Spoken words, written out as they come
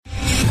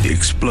The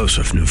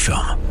explosive new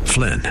film,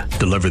 Flynn,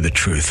 deliver the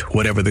truth,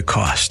 whatever the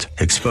cost,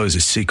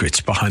 exposes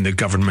secrets behind the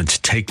government's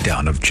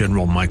takedown of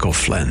General Michael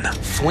Flynn.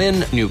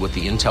 Flynn knew what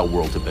the intel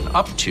world had been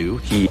up to.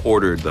 He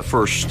ordered the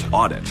first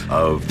audit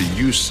of the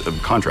use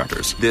of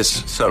contractors.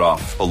 This set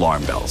off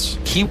alarm bells.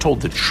 He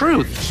told the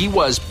truth. He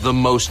was the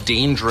most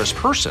dangerous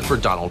person for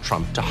Donald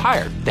Trump to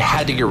hire. They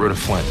had to get rid of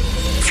Flynn.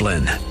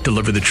 Flynn,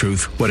 deliver the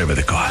truth, whatever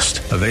the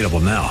cost. Available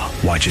now.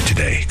 Watch it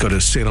today. Go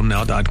to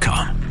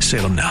salemnow.com.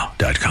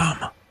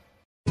 salemnow.com.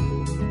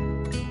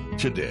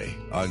 Today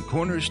on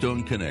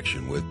Cornerstone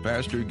Connection with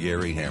Pastor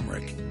Gary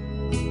Hamrick.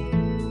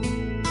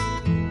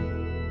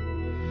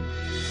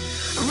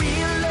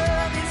 Real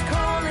love is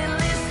calling,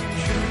 listen,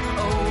 truth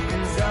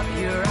opens up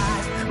your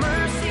eyes.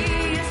 Mercy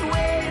is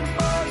waiting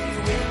for you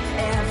with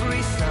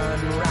every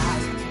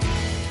sunrise.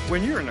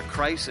 When you're in a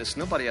crisis,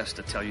 nobody has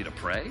to tell you to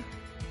pray.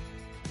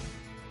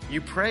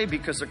 You pray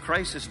because a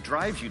crisis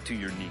drives you to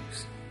your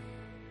knees.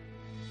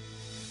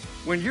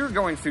 When you're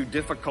going through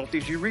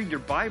difficulties, you read your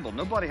Bible.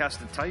 Nobody has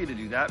to tell you to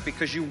do that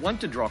because you want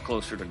to draw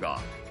closer to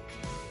God.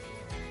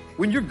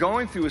 When you're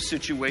going through a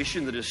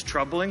situation that is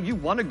troubling, you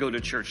want to go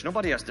to church.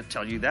 Nobody has to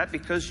tell you that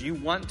because you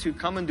want to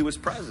come into His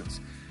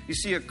presence. You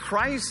see, a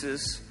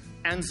crisis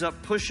ends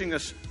up pushing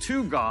us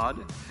to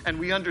God, and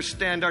we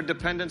understand our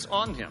dependence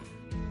on Him.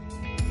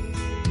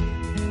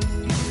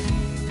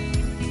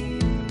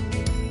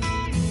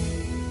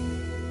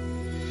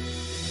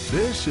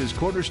 This is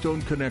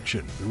Cornerstone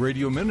Connection, the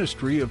radio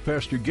ministry of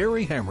Pastor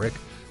Gary Hamrick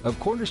of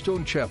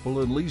Cornerstone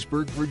Chapel in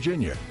Leesburg,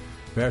 Virginia.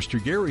 Pastor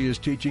Gary is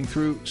teaching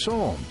through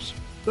Psalms.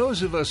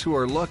 Those of us who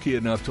are lucky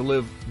enough to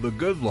live the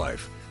good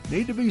life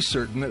need to be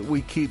certain that we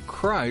keep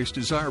Christ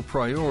as our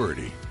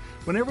priority.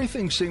 When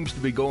everything seems to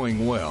be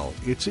going well,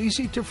 it's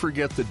easy to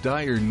forget the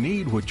dire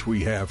need which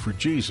we have for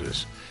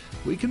Jesus.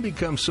 We can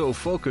become so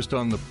focused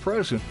on the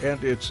present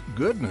and its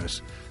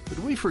goodness that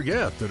we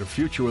forget that a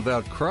future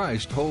without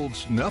Christ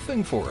holds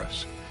nothing for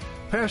us.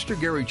 Pastor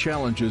Gary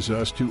challenges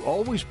us to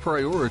always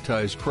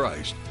prioritize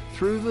Christ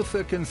through the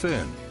thick and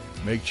thin.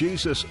 Make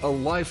Jesus a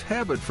life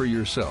habit for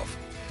yourself.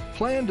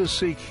 Plan to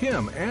seek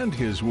Him and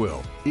His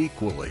will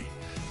equally.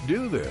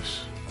 Do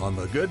this on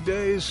the good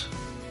days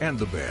and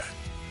the bad.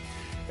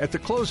 At the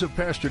close of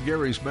Pastor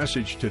Gary's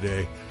message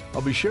today,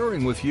 I'll be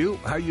sharing with you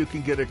how you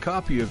can get a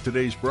copy of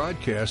today's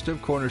broadcast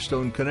of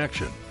Cornerstone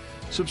Connection.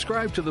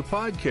 Subscribe to the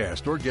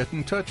podcast or get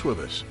in touch with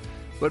us.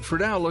 But for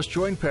now, let's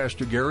join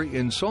Pastor Gary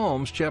in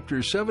Psalms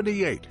chapter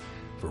 78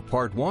 for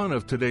part 1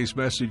 of today's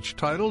message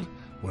titled,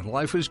 When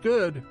Life is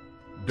Good,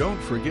 Don't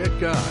Forget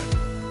God.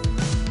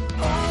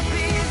 Hope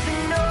is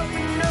an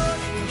open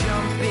ocean,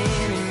 jump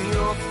in and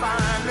you'll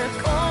find the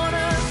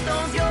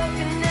cornerstones, your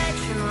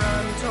connection,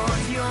 run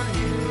towards your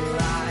new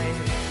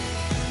life.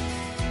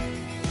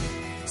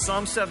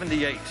 Psalm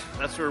 78,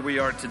 that's where we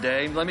are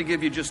today. Let me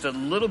give you just a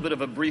little bit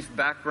of a brief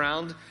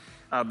background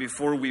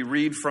before we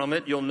read from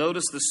it. You'll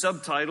notice the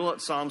subtitle at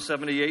Psalm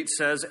 78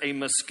 says, A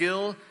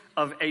Maskil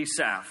of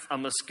Asaph. A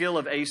Maskil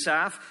of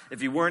Asaph.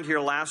 If you weren't here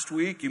last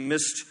week, you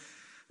missed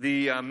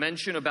the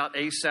mention about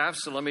Asaph,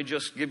 so let me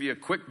just give you a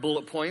quick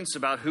bullet points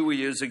about who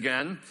he is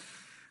again.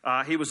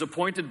 He was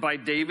appointed by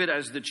David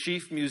as the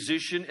chief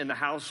musician in the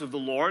house of the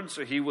Lord,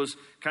 so he was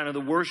kind of the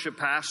worship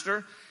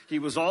pastor. He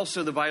was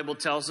also, the Bible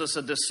tells us,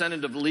 a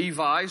descendant of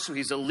Levi, so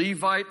he's a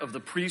Levite of the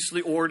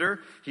priestly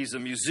order. He's a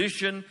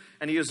musician,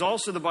 and he is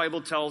also, the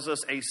Bible tells us,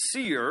 a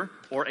seer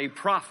or a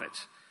prophet.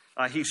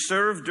 He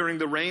served during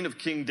the reign of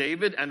King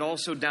David and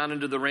also down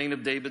into the reign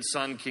of David's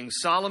son, King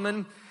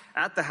Solomon,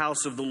 at the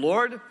house of the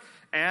Lord.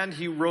 And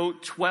he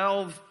wrote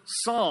 12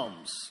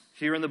 Psalms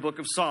here in the book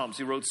of Psalms.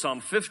 He wrote Psalm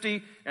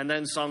 50 and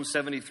then Psalm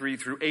 73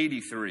 through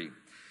 83.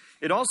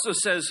 It also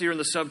says here in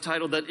the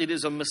subtitle that it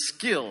is a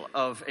maskil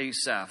of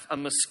Asaph. A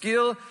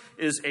maskil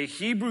is a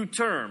Hebrew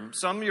term.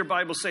 Some of your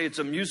Bibles say it's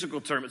a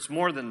musical term. It's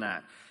more than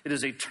that. It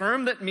is a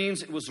term that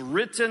means it was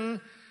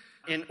written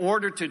in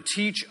order to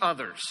teach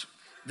others.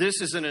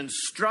 This is an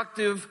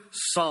instructive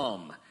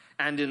psalm.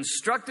 And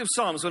instructive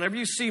psalms, whenever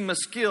you see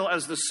maskil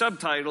as the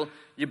subtitle,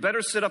 you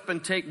better sit up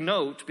and take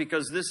note,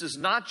 because this is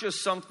not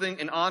just something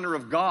in honor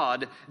of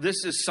God.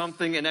 This is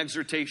something in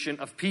exhortation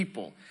of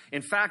people.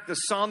 In fact, the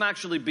psalm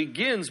actually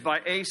begins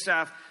by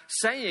Asaph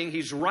saying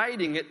he's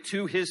writing it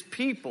to his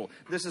people.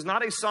 This is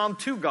not a psalm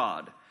to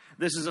God.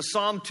 This is a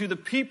psalm to the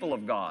people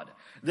of God.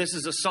 This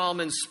is a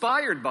psalm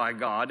inspired by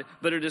God,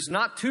 but it is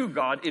not to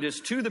God. It is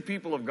to the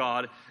people of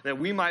God, that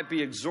we might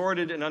be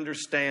exhorted and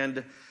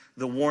understand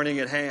the warning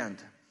at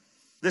hand.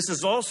 This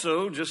is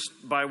also, just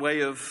by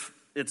way of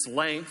its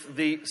length,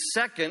 the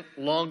second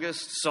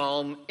longest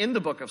psalm in the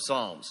book of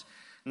Psalms,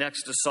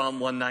 next to Psalm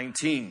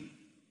 119.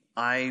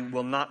 I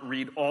will not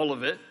read all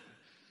of it.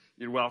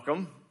 You're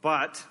welcome.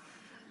 But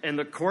in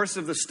the course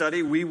of the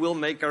study, we will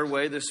make our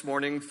way this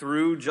morning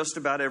through just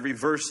about every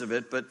verse of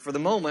it. But for the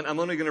moment, I'm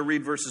only going to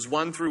read verses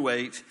 1 through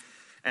 8,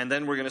 and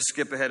then we're going to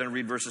skip ahead and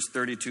read verses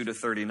 32 to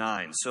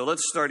 39. So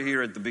let's start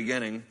here at the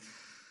beginning.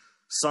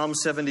 Psalm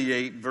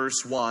 78,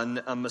 verse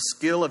 1, a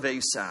maskil of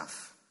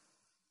Asaph.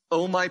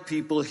 O my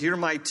people, hear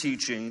my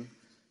teaching.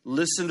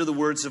 Listen to the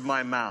words of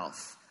my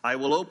mouth. I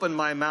will open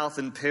my mouth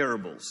in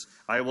parables.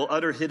 I will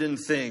utter hidden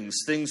things,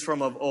 things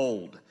from of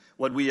old,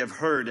 what we have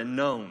heard and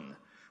known,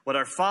 what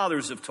our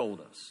fathers have told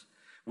us.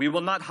 We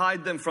will not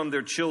hide them from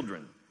their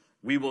children.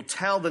 We will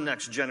tell the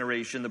next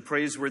generation the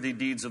praiseworthy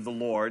deeds of the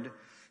Lord,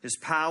 his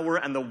power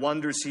and the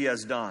wonders he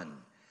has done.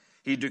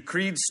 He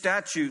decreed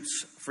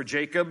statutes for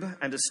Jacob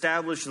and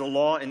established the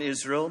law in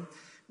Israel,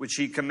 which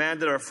he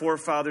commanded our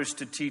forefathers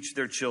to teach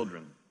their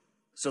children,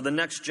 so the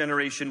next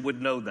generation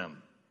would know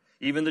them,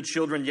 even the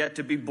children yet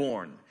to be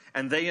born,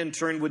 and they in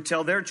turn would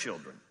tell their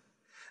children.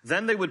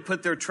 Then they would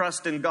put their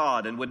trust in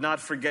God and would not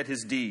forget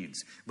his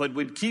deeds, but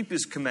would keep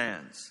his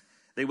commands.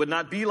 They would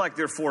not be like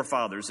their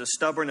forefathers, a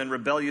stubborn and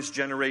rebellious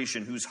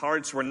generation whose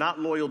hearts were not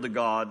loyal to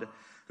God,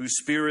 whose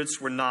spirits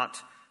were not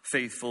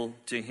faithful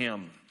to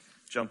him.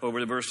 Jump over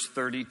to verse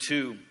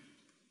 32.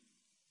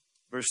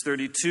 Verse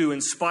 32, in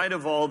spite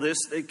of all this,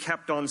 they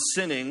kept on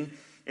sinning.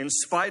 In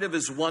spite of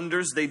his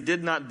wonders, they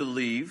did not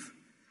believe.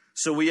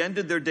 So we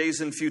ended their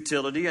days in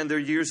futility and their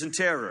years in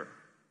terror.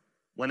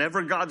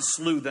 Whenever God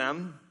slew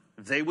them,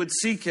 they would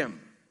seek him.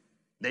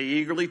 They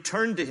eagerly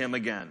turned to him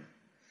again.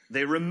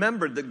 They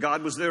remembered that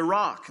God was their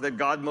rock, that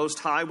God Most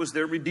High was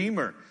their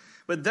Redeemer.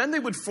 But then they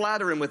would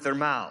flatter him with their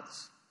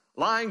mouths,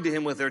 lying to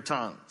him with their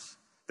tongues.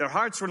 Their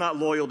hearts were not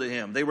loyal to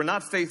him. They were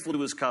not faithful to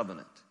his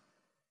covenant.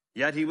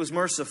 Yet he was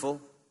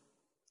merciful.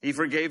 He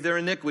forgave their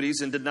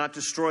iniquities and did not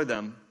destroy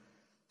them.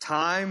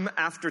 Time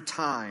after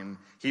time,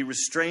 he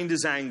restrained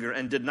his anger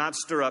and did not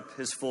stir up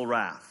his full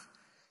wrath.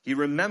 He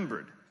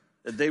remembered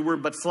that they were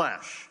but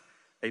flesh,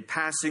 a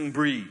passing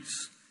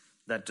breeze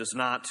that does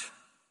not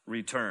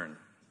return.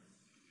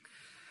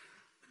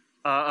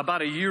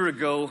 About a year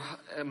ago,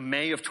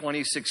 May of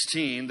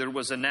 2016, there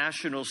was a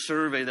national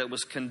survey that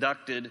was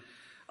conducted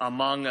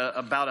among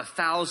about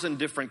 1,000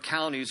 different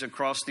counties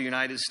across the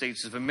United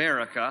States of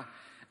America.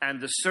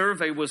 And the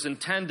survey was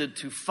intended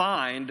to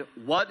find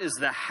what is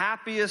the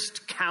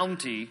happiest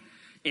county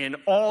in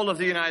all of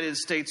the United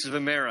States of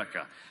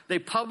America. They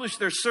published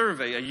their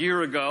survey a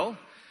year ago.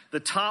 The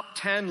top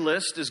 10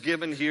 list is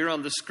given here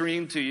on the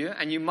screen to you.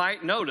 And you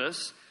might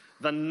notice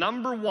the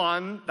number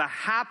one, the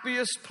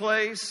happiest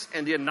place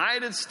in the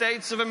United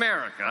States of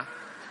America,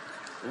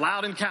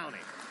 Loudoun County.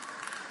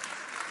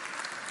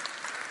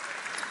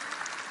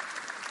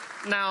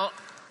 Now,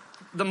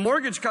 the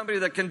mortgage company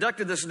that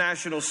conducted this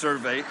national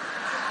survey,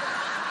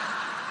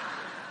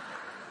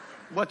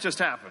 what just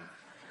happened?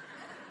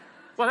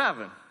 What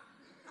happened?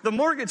 The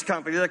mortgage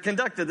company that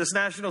conducted this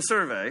national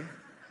survey,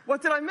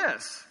 what did I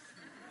miss?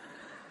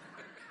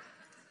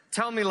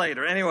 Tell me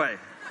later. Anyway,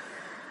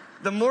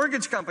 the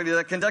mortgage company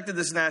that conducted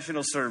this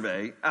national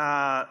survey,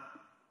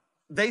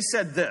 they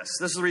said this.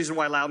 This is the reason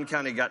why Loudoun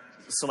County got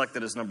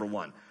selected as number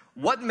one.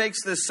 What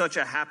makes this such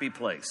a happy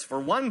place? For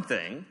one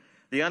thing,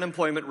 the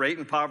unemployment rate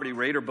and poverty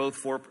rate are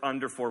both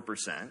under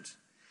 4%.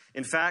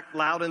 In fact,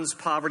 Loudoun's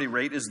poverty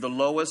rate is the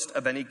lowest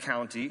of any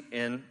county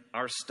in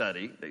our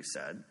study, they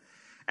said.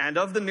 And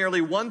of the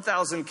nearly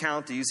 1,000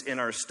 counties in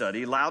our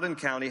study, Loudoun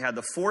County had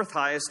the fourth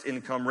highest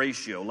income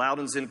ratio.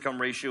 Loudoun's income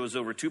ratio is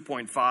over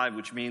 2.5,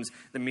 which means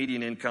the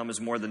median income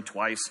is more than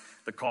twice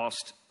the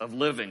cost of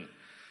living.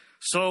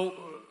 So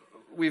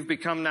we've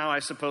become now, I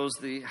suppose,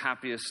 the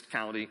happiest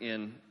county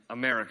in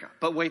America.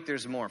 But wait,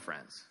 there's more,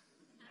 friends.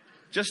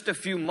 Just a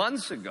few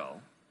months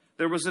ago,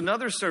 there was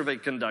another survey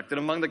conducted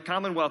among the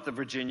Commonwealth of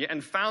Virginia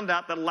and found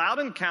out that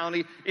Loudoun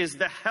County is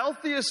the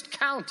healthiest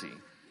county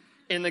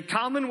in the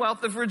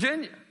Commonwealth of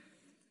Virginia.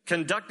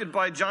 Conducted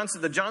by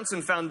the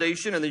Johnson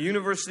Foundation and the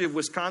University of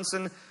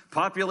Wisconsin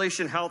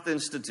Population Health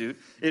Institute,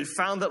 it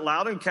found that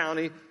Loudoun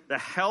County, the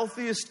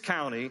healthiest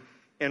county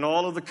in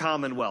all of the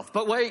Commonwealth.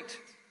 But wait,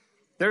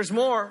 there's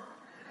more.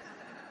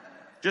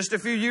 Just a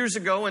few years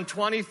ago in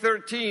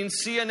 2013,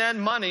 CNN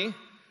Money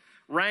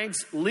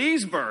ranks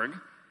Leesburg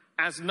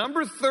as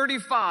number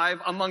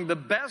 35 among the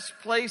best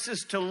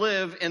places to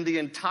live in the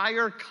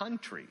entire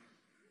country.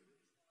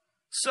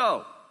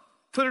 So,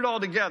 put it all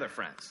together,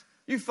 friends.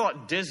 You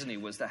thought Disney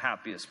was the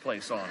happiest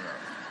place on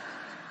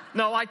earth.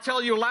 No, I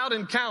tell you,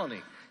 Loudoun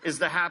County is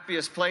the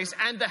happiest place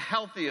and the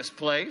healthiest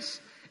place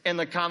in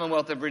the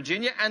Commonwealth of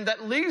Virginia, and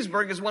that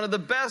Leesburg is one of the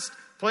best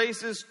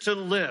places to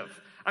live.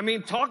 I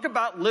mean, talk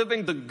about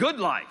living the good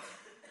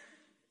life.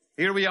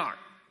 Here we are.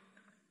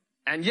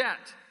 And yet,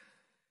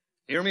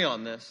 hear me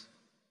on this,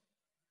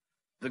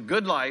 the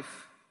good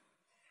life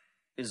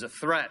is a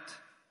threat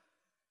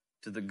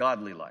to the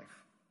godly life.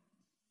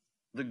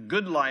 The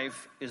good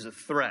life is a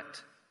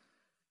threat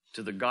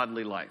to the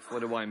godly life.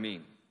 What do I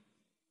mean?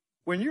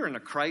 When you're in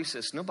a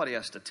crisis, nobody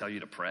has to tell you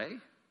to pray.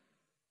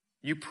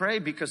 You pray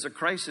because the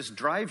crisis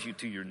drives you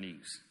to your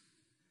knees.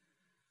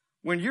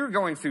 When you're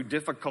going through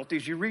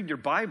difficulties, you read your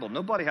Bible.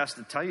 Nobody has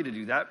to tell you to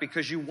do that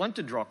because you want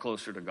to draw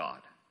closer to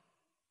God.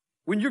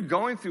 When you're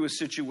going through a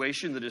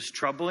situation that is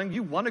troubling,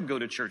 you want to go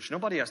to church.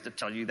 Nobody has to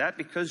tell you that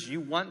because you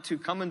want to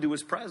come into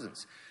his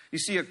presence. You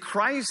see, a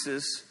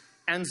crisis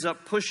ends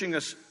up pushing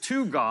us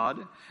to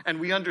God, and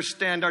we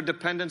understand our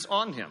dependence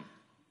on him.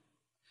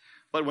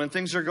 But when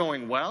things are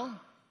going well,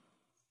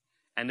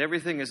 and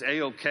everything is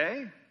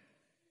A-okay,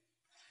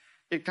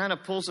 it kind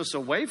of pulls us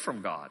away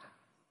from God.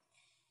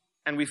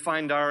 And we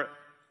find our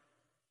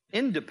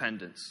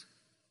independence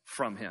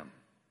from him.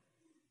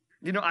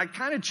 You know, I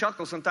kind of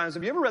chuckle sometimes.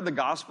 Have you ever read the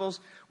Gospels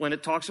when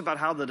it talks about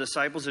how the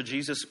disciples of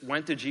Jesus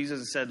went to Jesus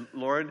and said,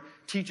 Lord,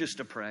 teach us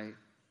to pray.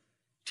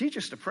 Teach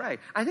us to pray.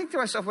 I think to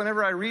myself,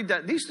 whenever I read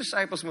that, these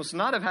disciples must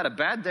not have had a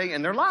bad day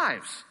in their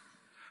lives.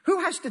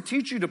 Who has to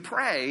teach you to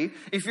pray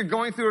if you're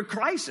going through a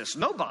crisis?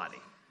 Nobody.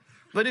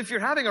 But if you're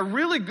having a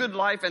really good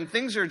life and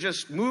things are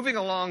just moving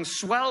along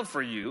swell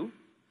for you,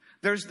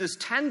 there's this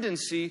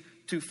tendency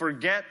to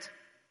forget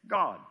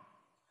God.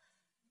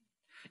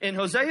 In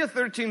Hosea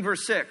 13,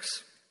 verse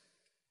 6,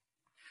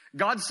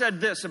 God said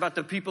this about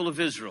the people of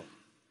Israel.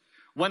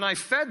 When I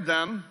fed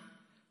them,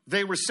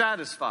 they were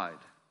satisfied.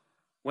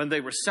 When they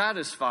were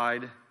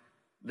satisfied,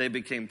 they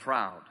became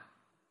proud.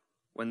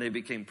 When they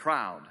became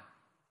proud,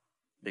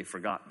 they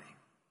forgot me.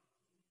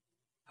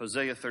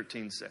 Hosea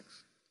 13:6.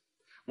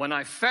 When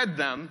I fed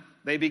them,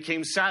 they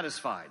became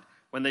satisfied.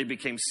 When they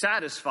became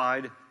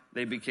satisfied,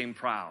 they became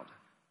proud.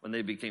 When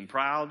they became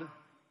proud,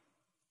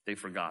 they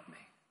forgot me.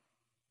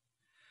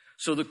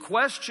 So the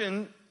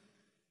question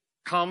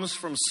comes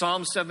from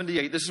Psalm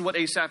 78. This is what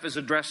Asaph is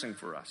addressing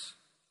for us.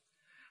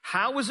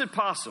 How is it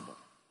possible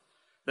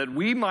that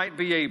we might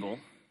be able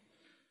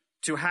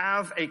to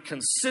have a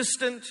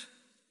consistent,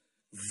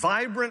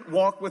 vibrant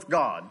walk with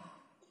God,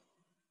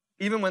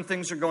 even when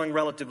things are going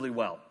relatively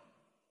well?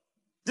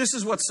 This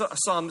is what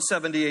Psalm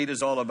 78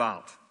 is all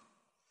about.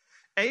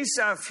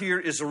 Asaph here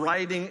is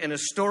writing an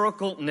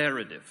historical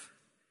narrative.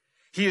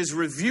 He is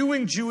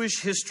reviewing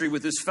Jewish history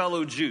with his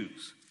fellow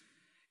Jews.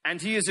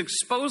 And he is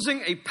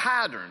exposing a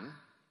pattern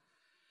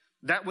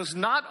that was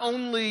not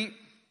only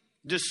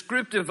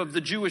descriptive of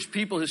the Jewish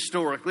people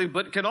historically,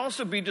 but could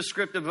also be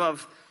descriptive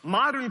of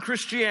modern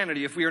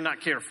Christianity if we are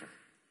not careful.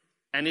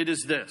 And it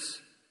is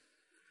this.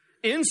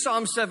 In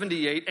Psalm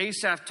 78,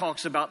 Asaph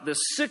talks about this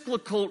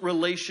cyclical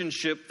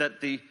relationship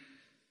that the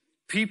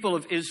people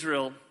of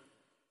Israel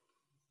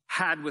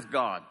had with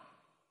God.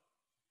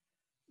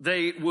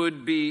 They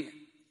would be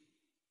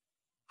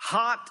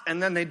hot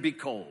and then they'd be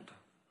cold.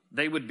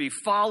 They would be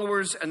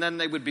followers and then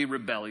they would be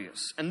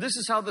rebellious. And this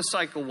is how the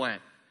cycle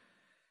went.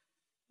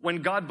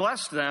 When God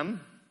blessed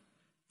them,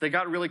 they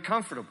got really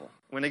comfortable.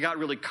 When they got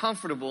really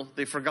comfortable,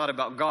 they forgot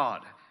about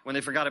God. When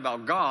they forgot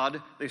about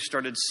God, they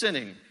started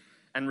sinning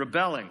and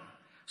rebelling.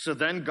 So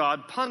then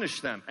God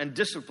punished them and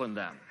disciplined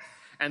them.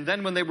 And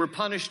then when they were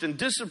punished and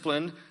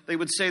disciplined, they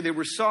would say they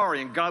were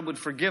sorry and God would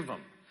forgive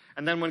them.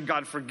 And then when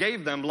God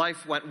forgave them,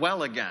 life went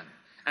well again.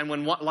 And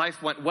when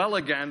life went well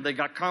again, they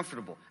got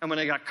comfortable. And when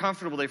they got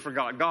comfortable, they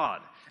forgot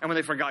God. And when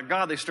they forgot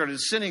God, they started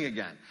sinning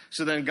again.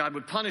 So then God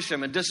would punish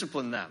them and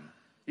discipline them.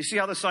 You see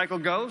how the cycle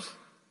goes?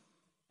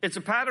 It's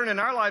a pattern in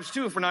our lives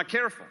too if we're not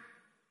careful.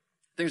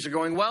 Things are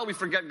going well, we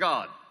forget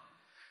God.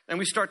 And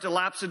we start to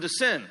lapse into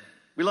sin.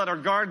 We let our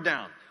guard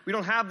down. We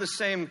don't have the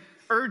same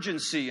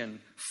urgency and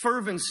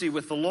fervency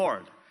with the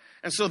Lord.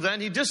 And so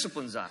then he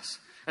disciplines us.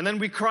 And then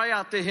we cry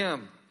out to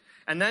him.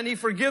 And then he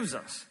forgives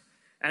us.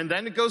 And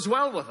then it goes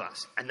well with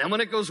us. And then when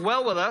it goes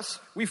well with us,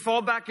 we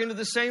fall back into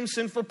the same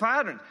sinful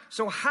pattern.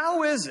 So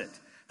how is it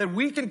that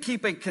we can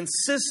keep a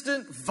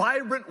consistent,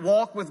 vibrant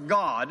walk with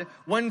God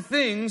when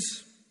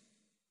things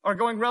are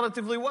going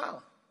relatively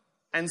well?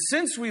 And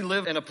since we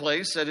live in a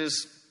place that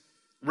is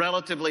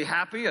relatively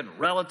happy and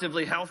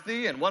relatively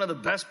healthy and one of the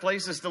best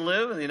places to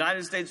live in the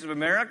United States of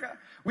America,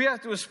 we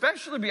have to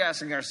especially be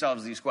asking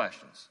ourselves these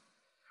questions.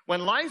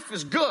 When life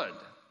is good,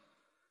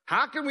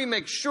 how can we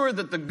make sure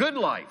that the good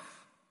life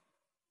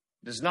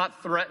does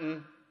not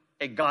threaten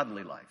a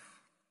godly life?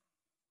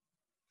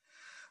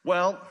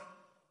 Well,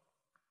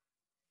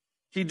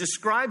 he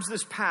describes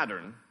this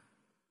pattern,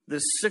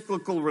 this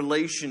cyclical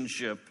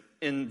relationship,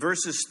 in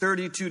verses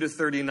 32 to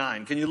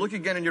 39. Can you look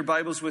again in your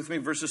Bibles with me,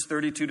 verses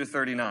 32 to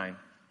 39?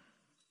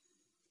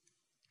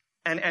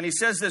 And he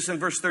says this in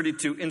verse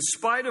 32, in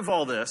spite of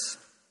all this,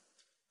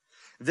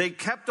 they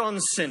kept on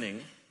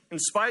sinning. In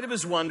spite of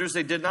his wonders,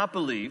 they did not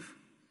believe.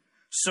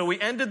 So he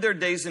ended their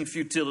days in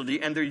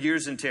futility and their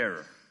years in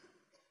terror.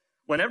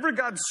 Whenever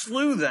God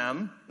slew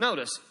them,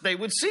 notice, they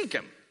would seek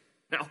him.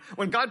 Now,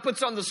 when God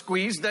puts on the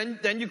squeeze,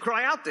 then you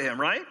cry out to him,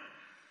 right?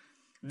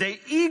 They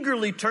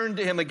eagerly turned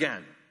to him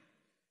again.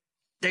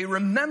 They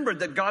remembered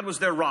that God was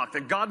their rock,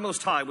 that God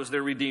Most High was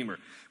their Redeemer.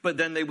 But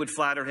then they would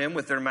flatter him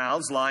with their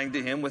mouths, lying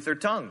to him with their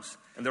tongues.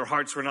 And their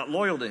hearts were not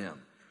loyal to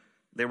him.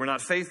 They were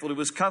not faithful to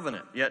his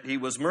covenant. Yet he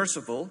was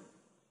merciful.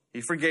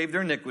 He forgave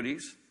their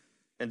iniquities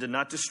and did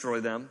not destroy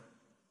them.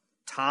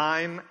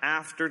 Time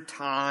after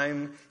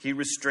time, he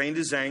restrained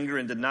his anger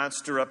and did not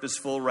stir up his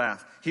full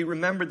wrath. He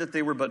remembered that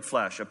they were but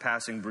flesh, a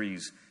passing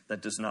breeze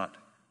that does not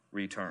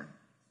return.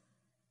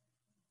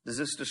 Does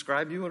this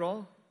describe you at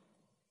all?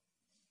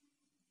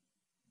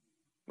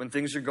 When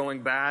things are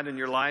going bad in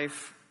your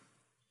life,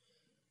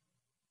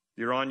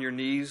 you're on your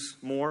knees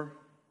more.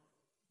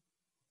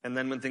 And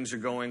then when things are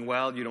going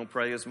well, you don't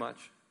pray as much.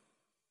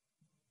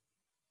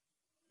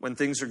 When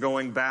things are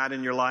going bad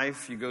in your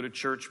life, you go to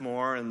church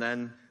more. And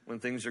then when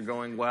things are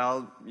going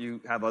well, you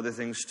have other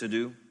things to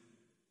do.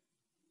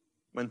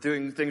 When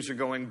things are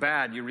going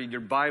bad, you read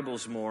your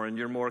Bibles more and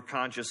you're more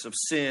conscious of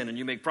sin, and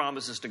you make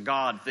promises to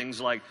God.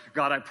 Things like,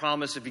 God, I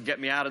promise if you get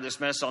me out of this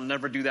mess, I'll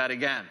never do that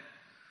again.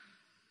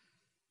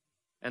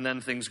 And then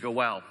things go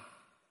well.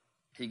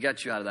 He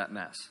gets you out of that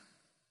mess.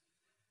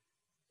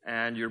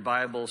 And your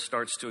Bible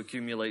starts to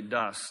accumulate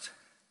dust,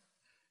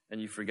 and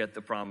you forget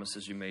the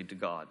promises you made to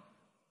God.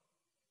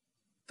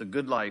 The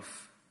good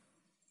life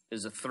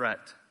is a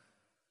threat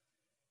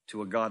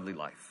to a godly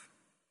life.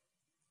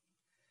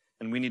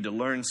 And we need to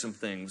learn some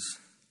things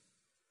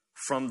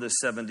from this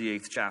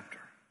 78th chapter.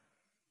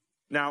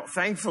 Now,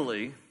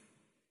 thankfully,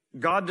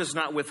 God does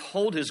not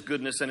withhold his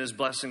goodness and his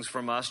blessings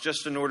from us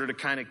just in order to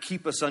kind of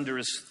keep us under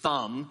his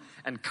thumb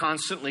and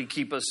constantly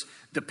keep us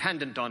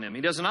dependent on him.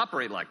 He doesn't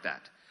operate like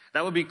that.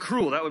 That would be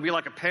cruel. That would be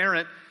like a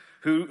parent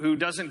who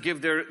doesn't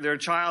give their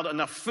child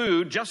enough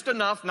food, just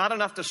enough, not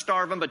enough to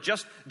starve them, but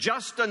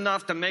just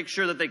enough to make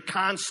sure that they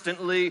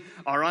constantly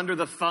are under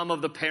the thumb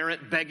of the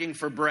parent begging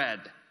for bread.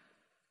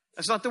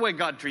 That's not the way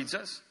God treats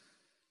us.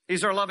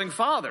 He's our loving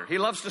Father. He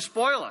loves to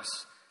spoil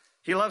us.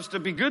 He loves to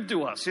be good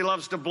to us. He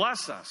loves to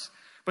bless us.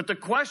 But the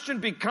question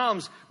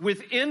becomes,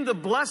 within the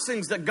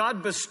blessings that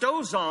God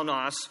bestows on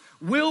us,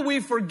 will we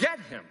forget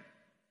him?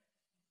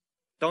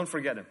 Don't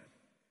forget him.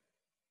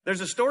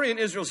 There's a story in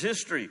Israel's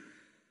history,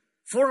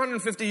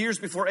 450 years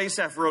before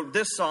Asaph wrote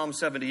this Psalm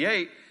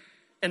 78.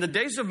 In the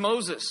days of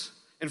Moses,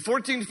 in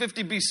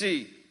 1450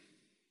 BC,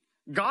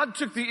 God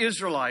took the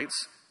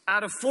Israelites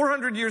out of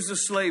 400 years of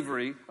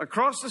slavery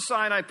across the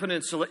Sinai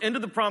Peninsula into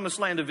the promised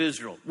land of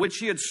Israel, which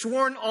he had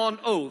sworn on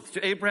oath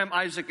to Abraham,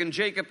 Isaac, and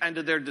Jacob and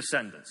to their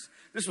descendants.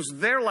 This was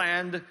their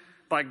land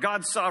by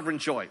God's sovereign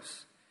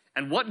choice.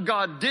 And what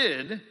God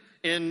did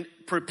in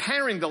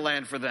preparing the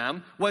land for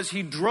them was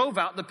he drove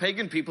out the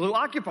pagan people who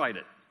occupied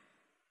it.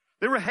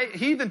 There were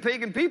heathen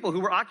pagan people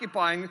who were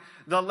occupying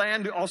the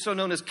land also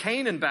known as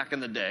Canaan back in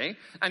the day,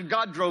 and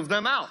God drove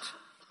them out.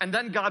 And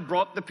then God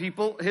brought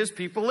his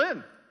people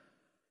in.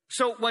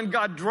 So when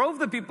God drove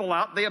the people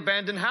out, they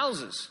abandoned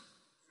houses.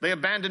 They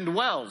abandoned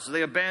wells.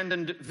 They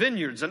abandoned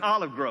vineyards and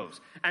olive groves.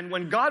 And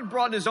when God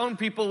brought his own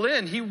people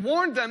in, he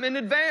warned them in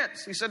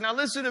advance. He said, now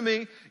listen to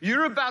me.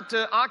 You're about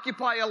to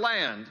occupy a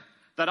land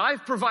that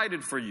I've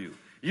provided for you.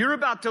 You're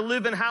about to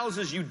live in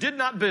houses you did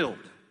not build.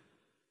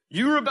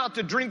 You're about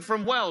to drink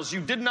from wells you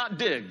did not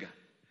dig.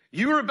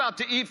 You're about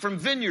to eat from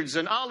vineyards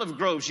and olive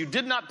groves you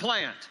did not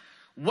plant.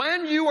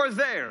 When you are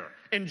there,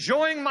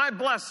 enjoying my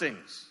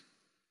blessings,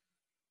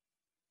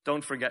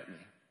 don't forget me.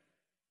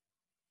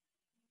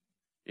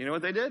 You know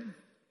what they did?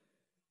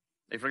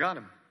 They forgot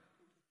him.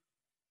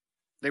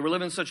 They were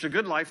living such a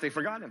good life, they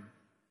forgot him.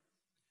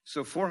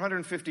 So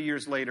 450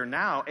 years later,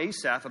 now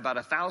Asaph, about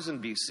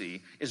 1000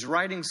 BC, is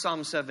writing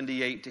Psalm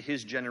 78 to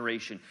his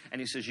generation. And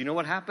he says, you know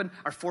what happened?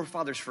 Our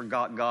forefathers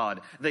forgot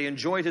God. They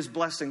enjoyed his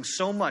blessings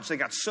so much. They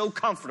got so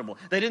comfortable.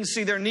 They didn't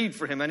see their need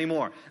for him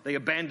anymore. They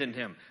abandoned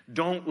him.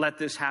 Don't let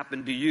this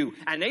happen to you.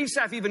 And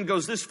Asaph even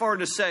goes this far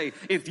to say,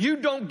 if you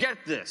don't get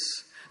this,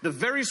 the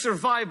very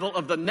survival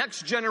of the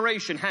next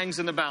generation hangs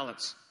in the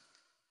balance.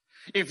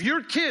 If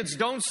your kids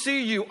don't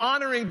see you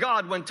honoring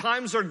God when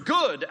times are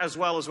good as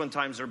well as when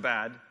times are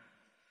bad,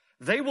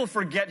 they will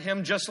forget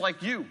him just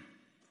like you.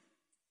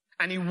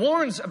 And he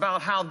warns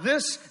about how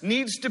this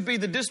needs to be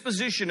the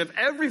disposition of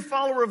every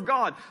follower of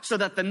God so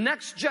that the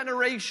next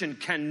generation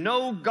can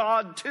know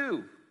God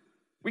too.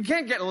 We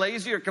can't get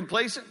lazy or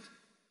complacent.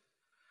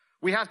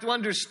 We have to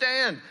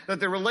understand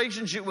that the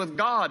relationship with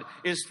God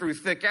is through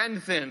thick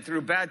and thin,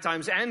 through bad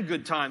times and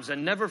good times,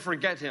 and never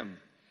forget him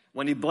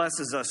when he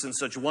blesses us in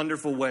such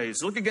wonderful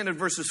ways. Look again at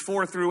verses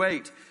 4 through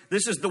 8.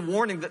 This is the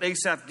warning that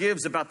Asaph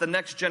gives about the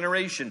next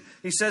generation.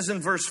 He says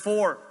in verse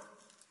 4,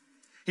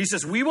 he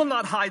says, we will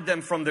not hide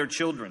them from their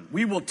children.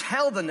 We will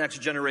tell the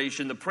next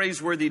generation the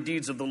praiseworthy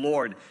deeds of the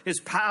Lord, his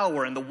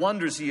power and the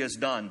wonders he has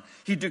done.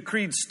 He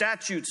decreed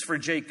statutes for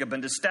Jacob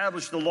and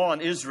established the law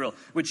in Israel,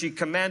 which he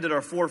commanded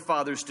our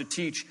forefathers to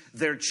teach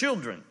their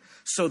children,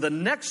 so the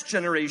next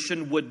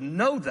generation would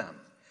know them,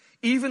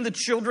 even the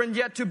children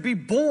yet to be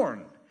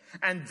born.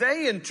 And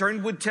they, in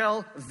turn, would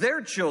tell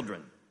their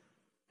children.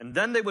 And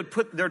then they would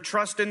put their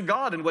trust in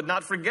God and would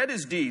not forget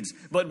his deeds,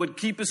 but would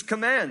keep his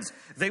commands.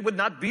 They would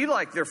not be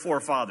like their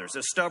forefathers,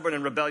 a stubborn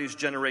and rebellious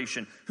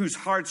generation, whose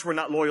hearts were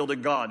not loyal to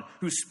God,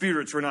 whose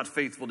spirits were not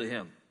faithful to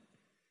him.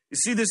 You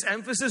see this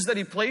emphasis that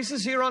he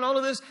places here on all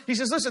of this? He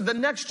says, listen, the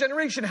next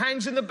generation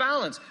hangs in the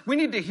balance. We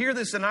need to hear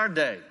this in our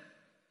day.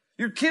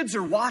 Your kids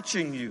are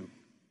watching you.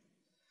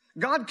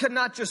 God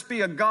cannot just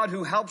be a God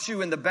who helps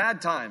you in the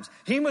bad times.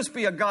 He must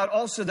be a God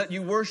also that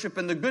you worship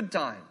in the good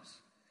times.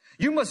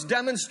 You must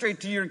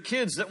demonstrate to your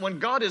kids that when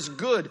God is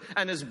good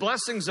and his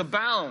blessings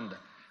abound,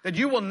 that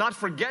you will not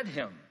forget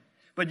him,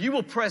 but you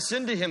will press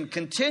into him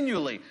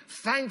continually,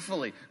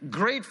 thankfully,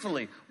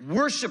 gratefully,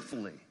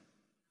 worshipfully,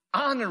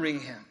 honoring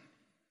him,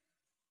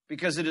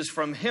 because it is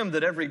from him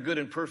that every good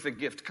and perfect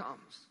gift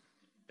comes.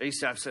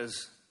 Asaph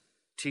says,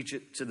 teach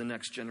it to the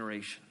next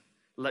generation.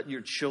 Let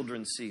your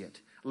children see it.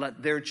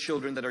 Let their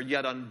children that are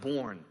yet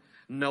unborn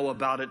know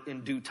about it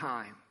in due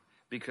time.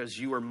 because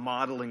you are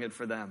modeling it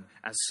for them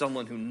as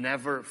someone who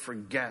never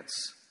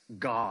forgets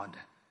God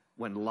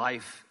when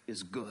life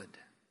is good.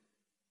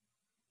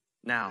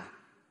 Now,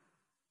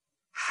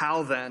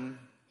 how then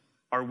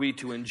are we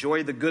to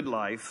enjoy the good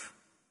life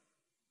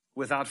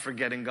without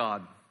forgetting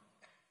God?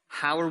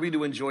 How are we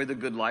to enjoy the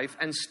good life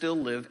and still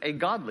live a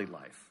godly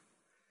life?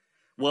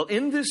 Well,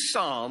 in this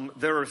psalm,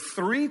 there are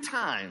 3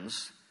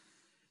 times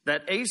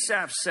that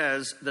Asaph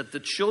says that the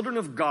children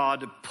of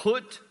God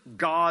put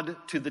God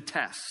to the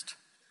test.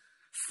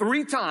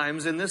 3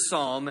 times in this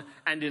psalm,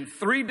 and in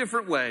 3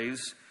 different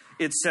ways,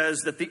 it says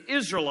that the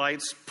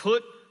Israelites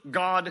put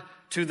God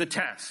to the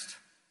test.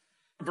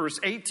 Verse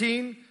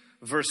 18,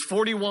 verse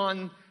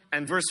 41,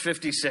 and verse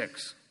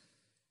 56.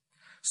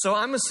 So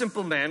I'm a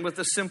simple man with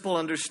a simple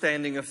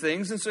understanding of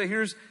things, and so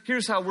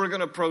here's how we're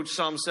going to approach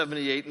Psalm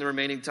 78 in the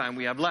remaining time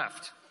we have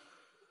left.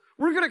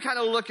 We're going to kind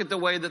of look at the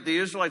way that the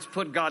Israelites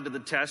put God to the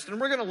test,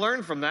 and we're going to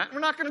learn from that, and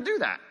we're not going to do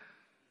that.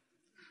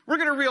 We're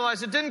going to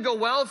realize it didn't go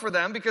well for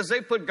them because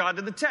they put God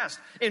to the test.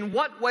 In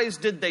what ways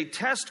did they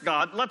test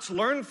God? Let's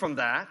learn from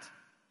that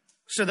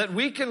so that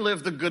we can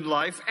live the good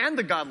life and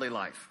the godly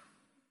life.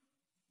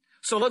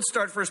 So let's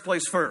start first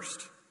place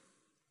first.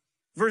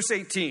 Verse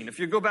 18. If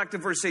you go back to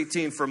verse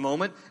 18 for a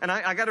moment, and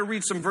I got to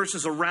read some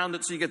verses around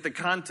it so you get the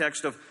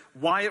context of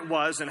why it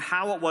was and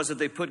how it was that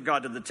they put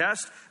God to the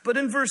test. But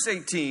in verse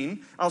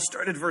 18, I'll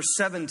start at verse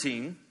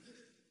 17.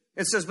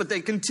 It says, but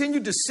they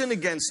continued to sin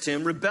against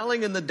him,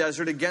 rebelling in the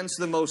desert against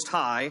the Most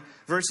High.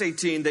 Verse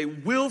 18, they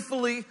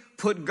willfully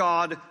put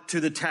God to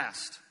the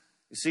test.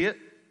 You see it?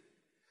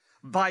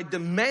 By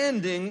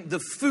demanding the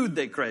food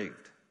they craved.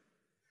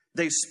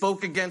 They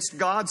spoke against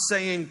God,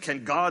 saying,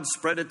 can God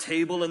spread a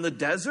table in the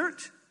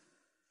desert?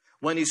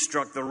 When he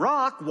struck the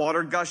rock,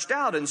 water gushed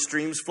out and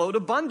streams flowed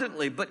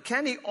abundantly. But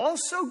can he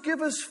also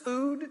give us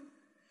food?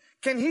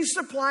 Can he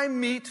supply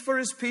meat for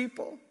his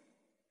people?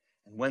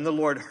 And when the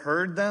Lord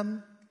heard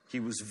them, he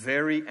was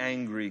very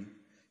angry.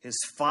 His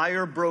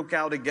fire broke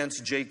out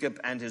against Jacob,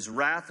 and his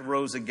wrath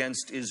rose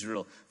against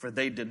Israel, for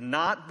they did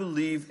not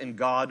believe in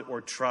God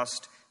or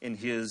trust in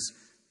his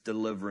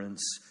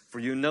deliverance. For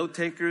you note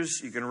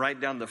takers, you can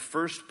write down the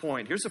first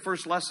point. Here's the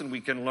first lesson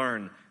we can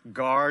learn.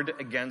 Guard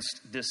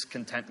against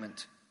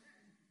discontentment.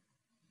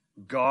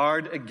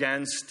 Guard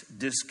against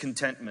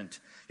discontentment.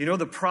 You know,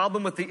 the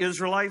problem with the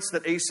Israelites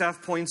that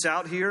Asaph points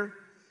out here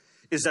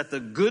is that the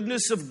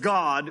goodness of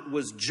God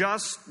was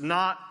just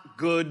not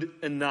good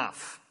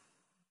enough.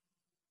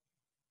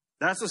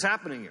 That's what's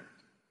happening here.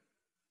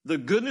 The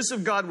goodness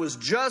of God was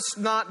just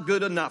not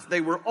good enough.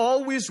 They were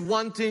always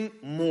wanting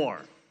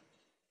more,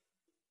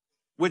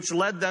 which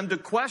led them to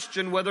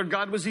question whether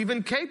God was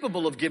even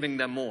capable of giving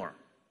them more.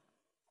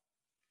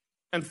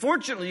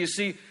 Unfortunately, you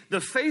see,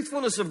 the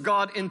faithfulness of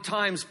God in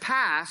times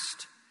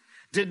past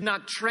did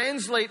not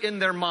translate in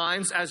their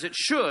minds as it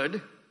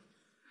should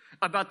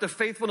about the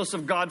faithfulness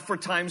of God for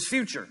times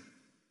future.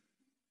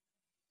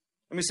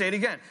 Let me say it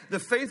again. The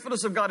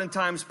faithfulness of God in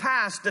times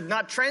past did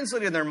not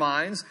translate in their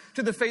minds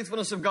to the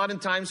faithfulness of God in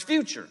times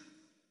future.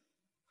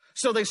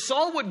 So they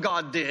saw what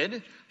God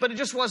did, but it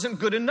just wasn't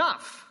good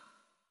enough.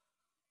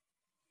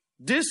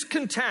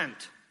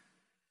 Discontent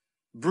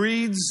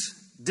breeds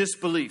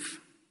disbelief.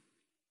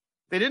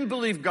 They didn't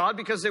believe God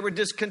because they were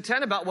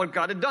discontent about what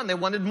God had done. They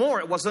wanted more.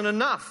 It wasn't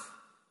enough.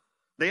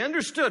 They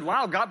understood,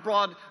 wow, God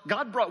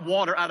brought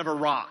water out of a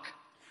rock.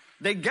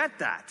 They get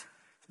that.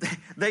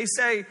 They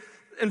say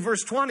in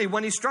verse 20,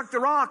 when he struck the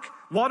rock,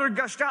 water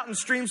gushed out and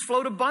streams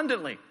flowed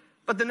abundantly.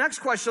 But the next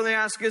question they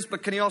ask is,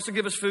 but can he also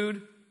give us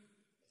food?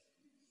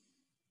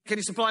 Can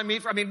he supply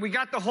meat? We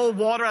got the whole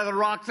water out of the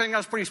rock thing. That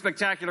was pretty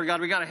spectacular,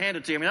 God. We got to hand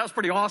it to you. That was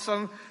pretty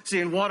awesome,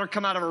 seeing water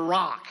come out of a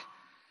rock.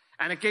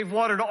 And it gave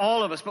water to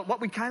all of us. But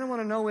what we kind of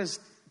want to know is,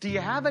 do you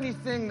have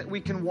anything that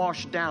we can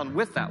wash down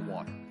with that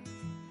water?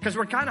 Because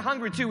we're kind of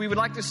hungry, too. We would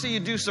like to see you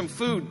do some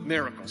food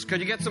miracles.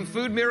 Could you get some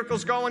food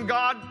miracles going,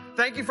 God?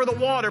 Thank you for the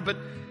water, but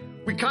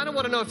we kind of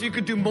want to know if you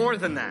could do more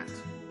than that.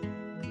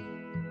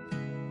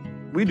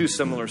 We do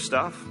similar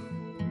stuff.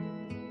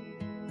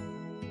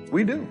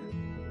 We do.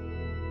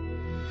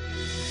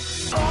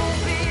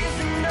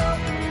 Open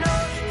open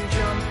ocean,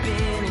 jump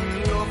in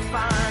and you'll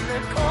find the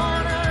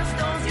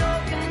cornerstones, your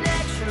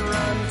connection,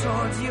 run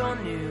towards your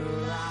new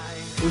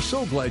life. We're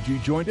so glad you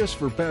joined us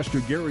for Pastor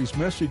Gary's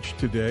message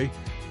today.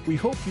 We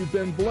hope you've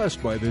been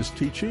blessed by this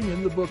teaching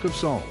in the book of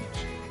Psalms,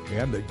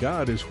 and that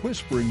God is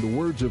whispering the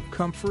words of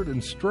comfort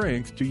and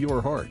strength to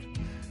your heart.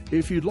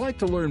 If you'd like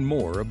to learn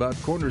more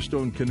about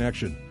Cornerstone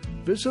Connection,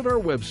 visit our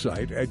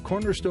website at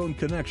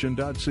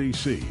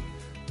cornerstoneconnection.cc.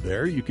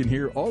 There you can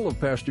hear all of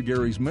Pastor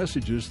Gary's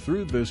messages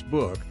through this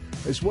book,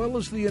 as well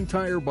as the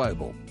entire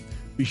Bible.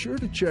 Be sure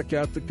to check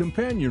out the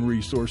companion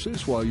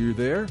resources while you're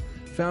there,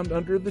 found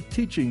under the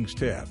Teachings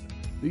tab.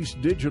 These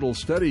digital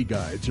study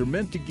guides are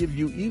meant to give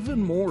you even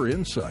more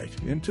insight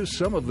into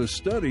some of the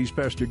studies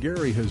Pastor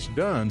Gary has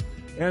done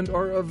and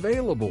are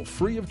available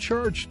free of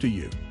charge to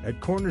you at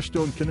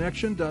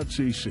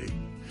cornerstoneconnection.cc.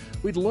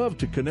 We'd love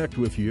to connect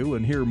with you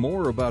and hear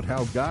more about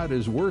how God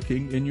is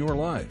working in your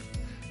life.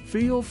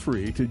 Feel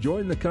free to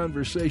join the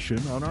conversation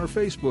on our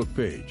Facebook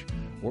page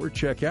or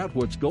check out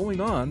what's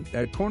going on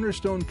at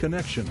Cornerstone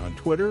Connection on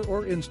Twitter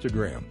or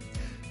Instagram.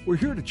 We're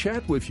here to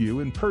chat with you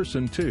in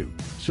person, too,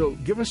 so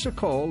give us a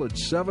call at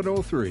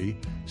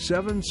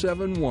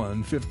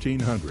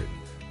 703-771-1500.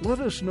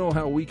 Let us know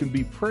how we can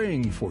be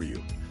praying for you.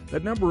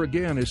 That number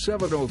again is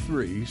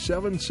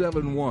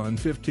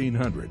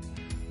 703-771-1500.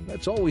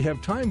 That's all we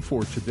have time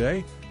for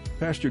today.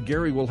 Pastor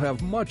Gary will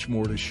have much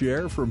more to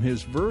share from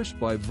his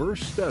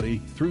verse-by-verse study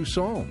through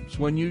Psalms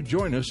when you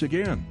join us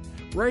again,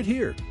 right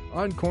here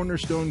on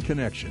Cornerstone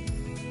Connection.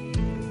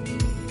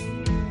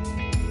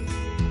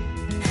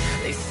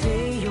 They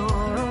say you're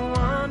a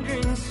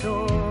wandering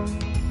soul,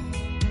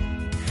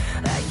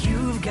 that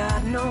you've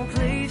got no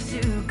place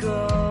to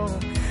go,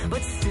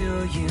 but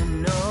still you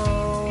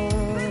know,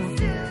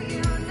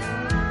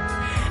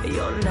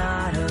 you're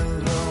not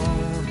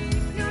alone.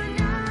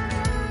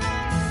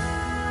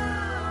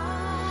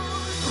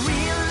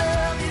 Real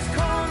love is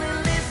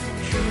calling, listen,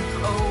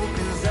 truth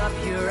opens up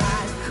your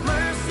eyes.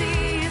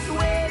 Mercy is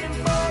waiting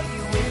for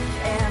you with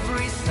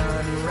every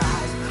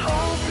sunrise.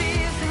 Hope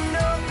is an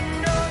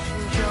open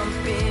ocean,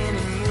 jump in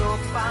and you'll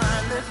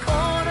find the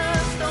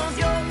cornerstones,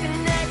 your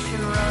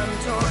connection, run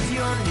towards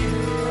your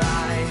new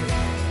life.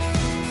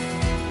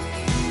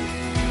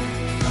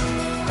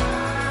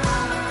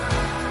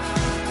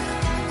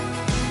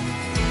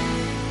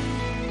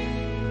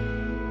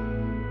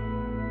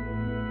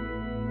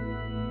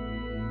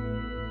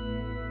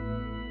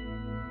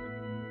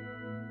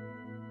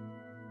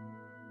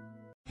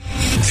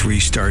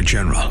 Three-star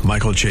General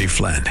Michael J.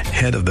 Flynn,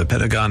 head of the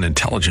Pentagon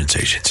Intelligence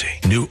Agency,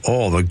 knew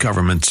all the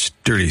government's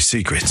dirty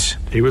secrets.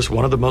 He was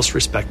one of the most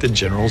respected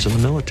generals in the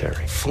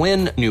military.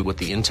 Flynn knew what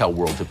the intel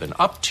world had been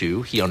up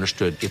to. He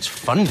understood its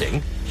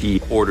funding.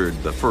 He ordered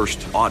the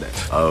first audit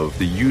of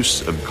the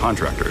use of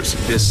contractors.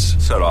 This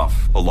set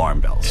off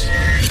alarm bells.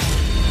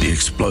 The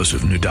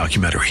explosive new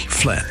documentary,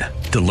 Flynn,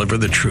 Deliver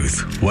the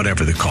Truth,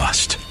 Whatever the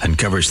Cost,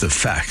 uncovers the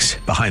facts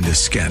behind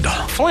this scandal.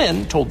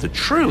 Flynn told the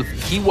truth.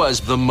 He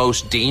was the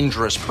most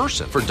dangerous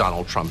person for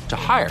Donald Trump to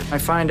hire. I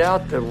find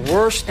out the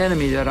worst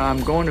enemy that I'm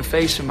going to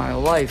face in my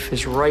life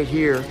is right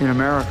here in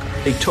America.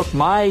 They took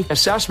my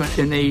assessment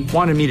and they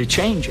wanted me to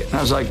change it. And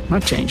I was like, I'm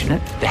not changing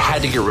it. They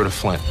had to get rid of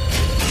Flynn.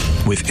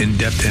 With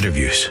in-depth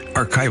interviews,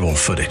 archival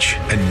footage,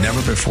 and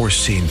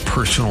never-before-seen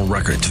personal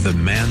records of the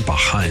man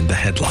behind the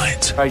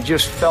headlines. I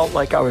just felt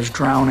like I was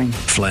drowning.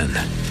 Flynn,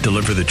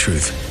 Deliver the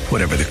Truth,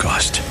 Whatever the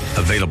Cost.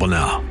 Available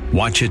now.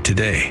 Watch it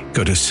today.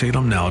 Go to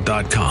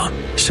salemnow.com.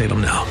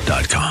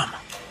 salemnow.com.